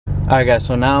Alright guys,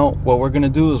 so now what we're gonna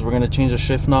do is we're gonna change the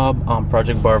shift knob on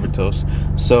Project Barbatos.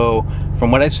 So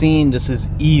from what I've seen, this is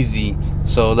easy,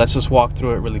 so let's just walk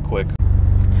through it really quick.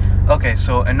 Okay,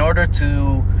 so in order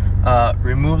to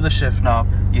remove the shift knob,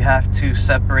 you have to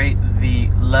separate the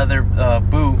leather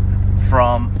boot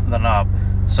from the knob.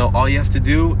 So all you have to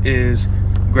do is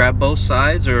grab both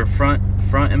sides, or front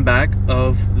and back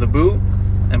of the boot,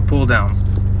 and pull down,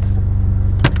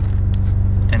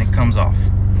 and it comes off.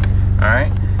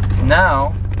 Alright,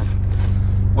 now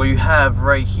what you have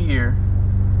right here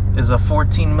is a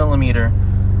 14mm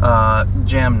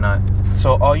jam nut.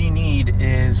 So all you need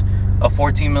is a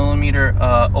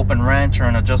 14mm open wrench or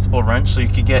an adjustable wrench, so you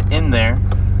can get in there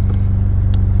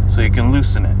so you can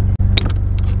loosen it.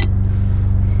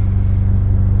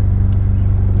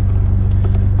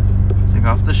 Take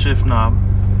off the shift knob.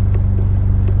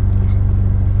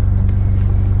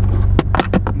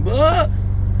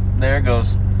 There it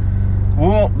goes.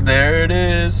 Whoop, there it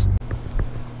is.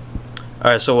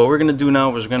 Alright, so what we're gonna do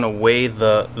now is we're gonna weigh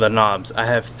the knobs. I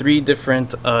have 3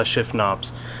 different shift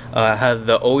knobs. I have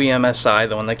the OEM SI,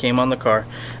 the one that came on the car,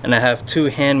 and I have 2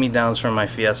 hand-me-downs from my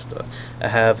Fiesta. I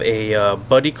have a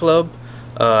Buddy Club.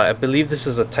 I believe this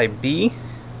is a Type B.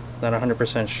 Not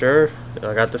 100% sure.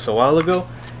 I got this a while ago.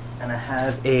 And I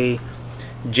have a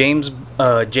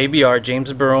JBR,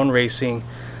 James Barone Racing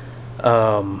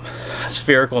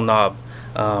spherical knob.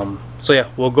 So yeah,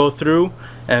 we'll go through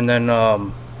and then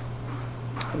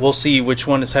we'll see which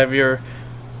one is heavier.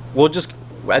 We'll just,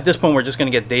 at this point, we're just gonna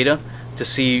get data to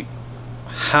see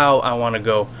how I want to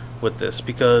go with this,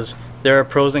 because there are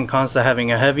pros and cons to having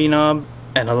a heavy knob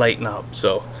and a light knob.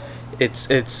 So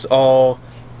it's all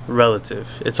relative,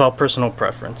 it's all personal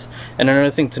preference. And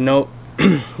another thing to note,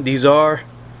 these are,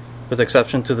 with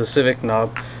exception to the Civic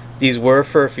knob, these were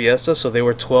for a Fiesta, so they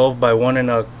were 12 by 1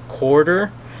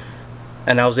 1/4,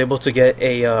 and I was able to get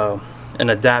a an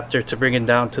adapter to bring it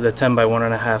down to the 10 by 1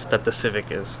 1/2 that the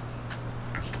Civic is.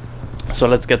 So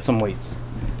let's get some weights.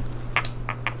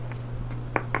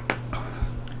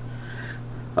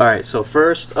 Alright, so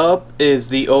first up is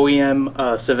the OEM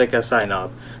Civic SI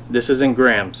knob. This is in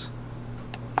grams.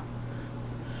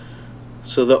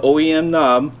 So the OEM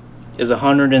knob is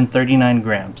 139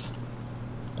 grams.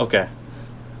 Okay,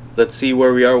 let's see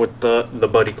where we are with the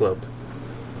Buddy Club.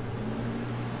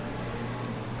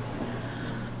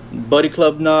 Buddy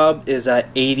Club knob is at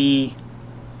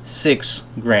 86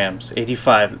 grams,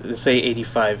 85, let's say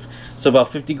 85. So about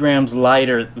 50 grams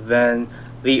lighter than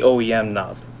the OEM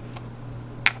knob.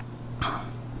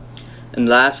 And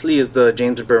lastly is the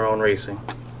James Barone Racing.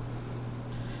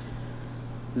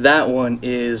 That one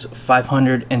is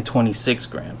 526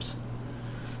 grams.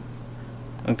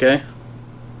 Okay,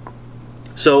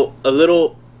 so a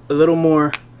little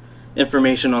more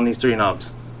information on these 3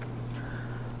 knobs.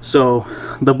 So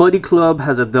the Buddy Club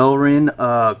has a Delrin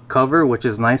cover, which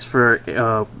is nice for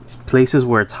places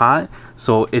where it's hot,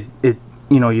 so it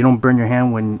you know, you don't burn your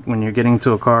hand when you're getting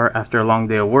into a car after a long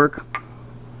day of work.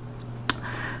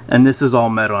 And this is all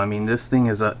metal. I mean, this thing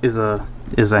is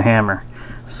a hammer.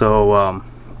 So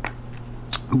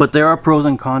but there are pros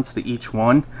and cons to each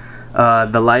one.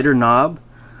 The lighter knob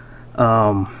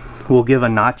will give a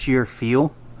notchier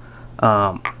feel,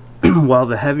 while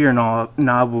the heavier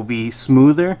knob will be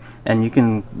smoother, and you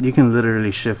can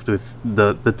literally shift with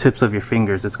the tips of your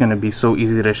fingers. It's going to be so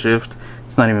easy to shift,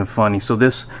 it's not even funny. So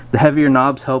the heavier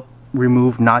knobs help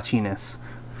remove notchiness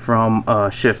from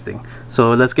shifting.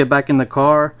 So let's get back in the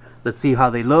car, let's see how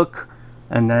they look,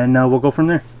 and then we'll go from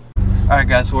there. Alright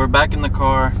guys, so we're back in the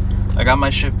car. I got my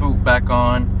shift boot back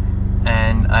on,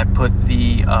 and I put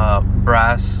the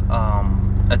brass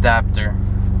adapter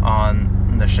on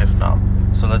the shift knob.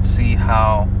 So let's see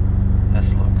how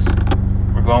this looks.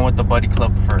 We're going with the Buddy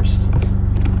Club first.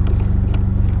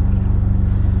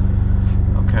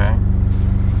 Okay.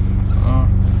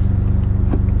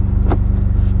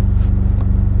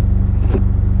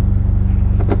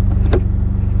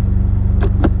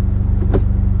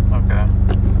 Okay.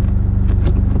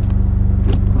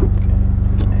 Okay.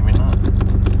 Maybe not.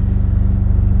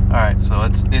 All right. So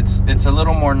it's a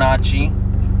little more notchy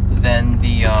than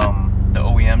the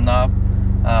OEM knob.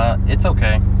 It's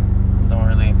okay, don't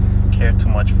really care too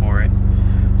much for it.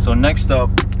 So next up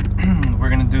we're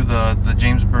gonna do the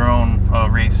James Barone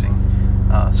Racing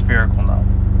spherical knob.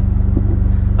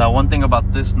 Now one thing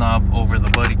about this knob over the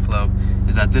Buddy Club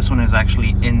is that this one is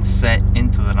actually inset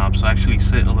into the knob, so I actually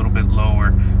sit a little bit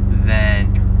lower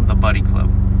than the Buddy Club.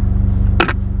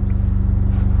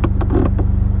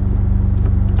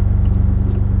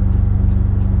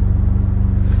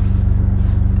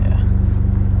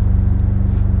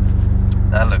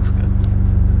 That looks good.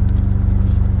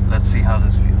 Let's see how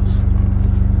this feels. miles.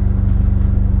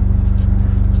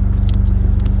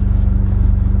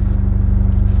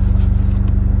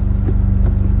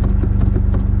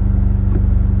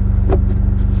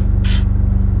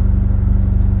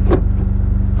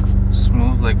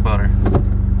 Smooth like butter.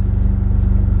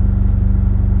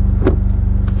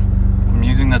 I'm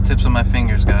using the tips of my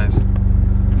fingers, guys.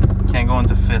 Can't go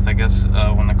into fifth. I guess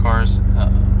when the car's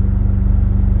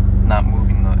not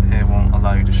moving, it won't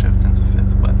allow you to shift into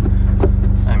fifth. But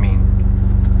I mean,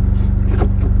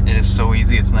 it is so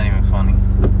easy, it's not even funny.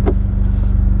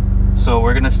 So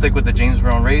we're gonna stick with the James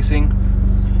Brown Racing.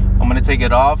 I'm gonna take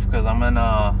it off because I'm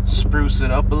gonna spruce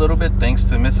it up a little bit. Thanks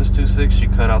to Mrs.TwoSix, she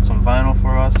cut out some vinyl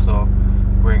for us. So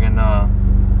we're gonna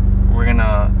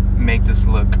make this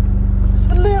look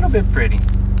just a little bit pretty.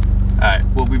 All right,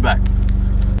 we'll be back.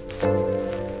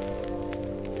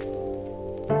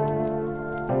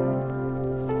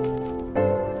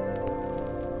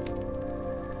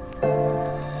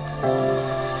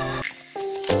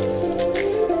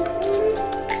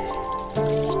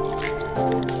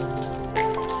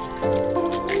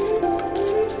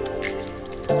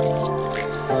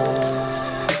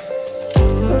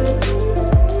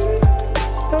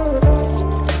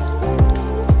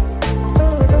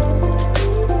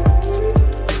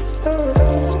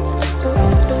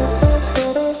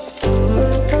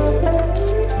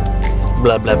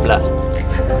 Blah blah blah.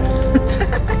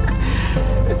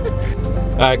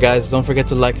 Alright guys, don't forget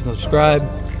to like and subscribe.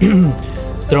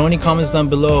 Throw any comments down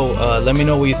below. Let me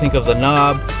know what you think of the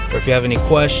knob, or if you have any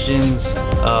questions.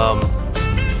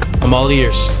 I'm all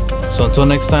ears. So until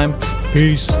next time,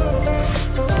 peace.